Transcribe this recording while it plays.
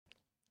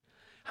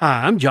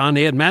Hi, I'm John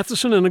Ed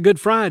Matheson, and a good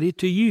Friday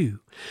to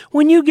you.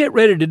 When you get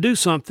ready to do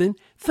something,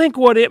 think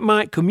what it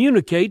might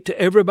communicate to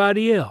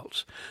everybody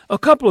else. A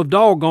couple of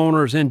dog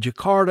owners in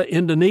Jakarta,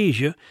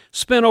 Indonesia,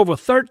 spent over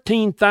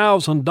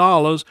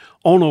 $13,000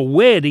 on a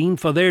wedding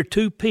for their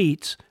two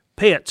pets,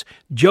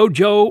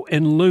 Jojo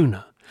and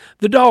Luna.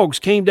 The dogs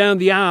came down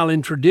the aisle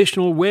in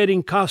traditional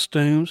wedding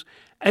costumes,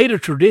 ate a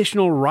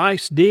traditional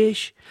rice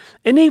dish,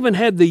 and even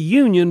had the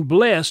union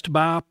blessed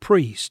by a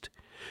priest.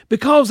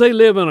 Because they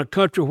live in a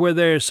country where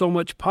there is so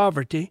much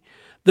poverty,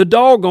 the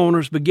dog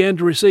owners began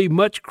to receive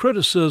much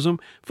criticism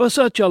for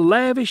such a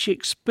lavish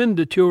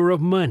expenditure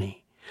of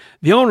money.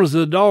 The owners of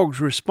the dogs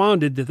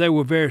responded that they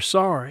were very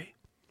sorry.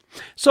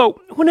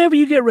 So, whenever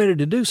you get ready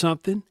to do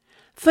something,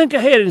 think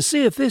ahead and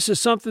see if this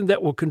is something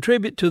that will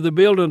contribute to the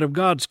building of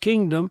God's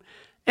kingdom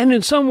and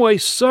in some way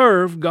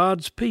serve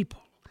God's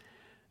people.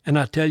 And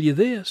I tell you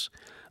this,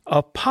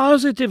 a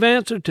positive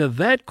answer to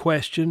that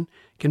question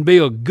can be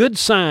a good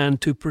sign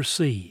to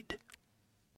proceed.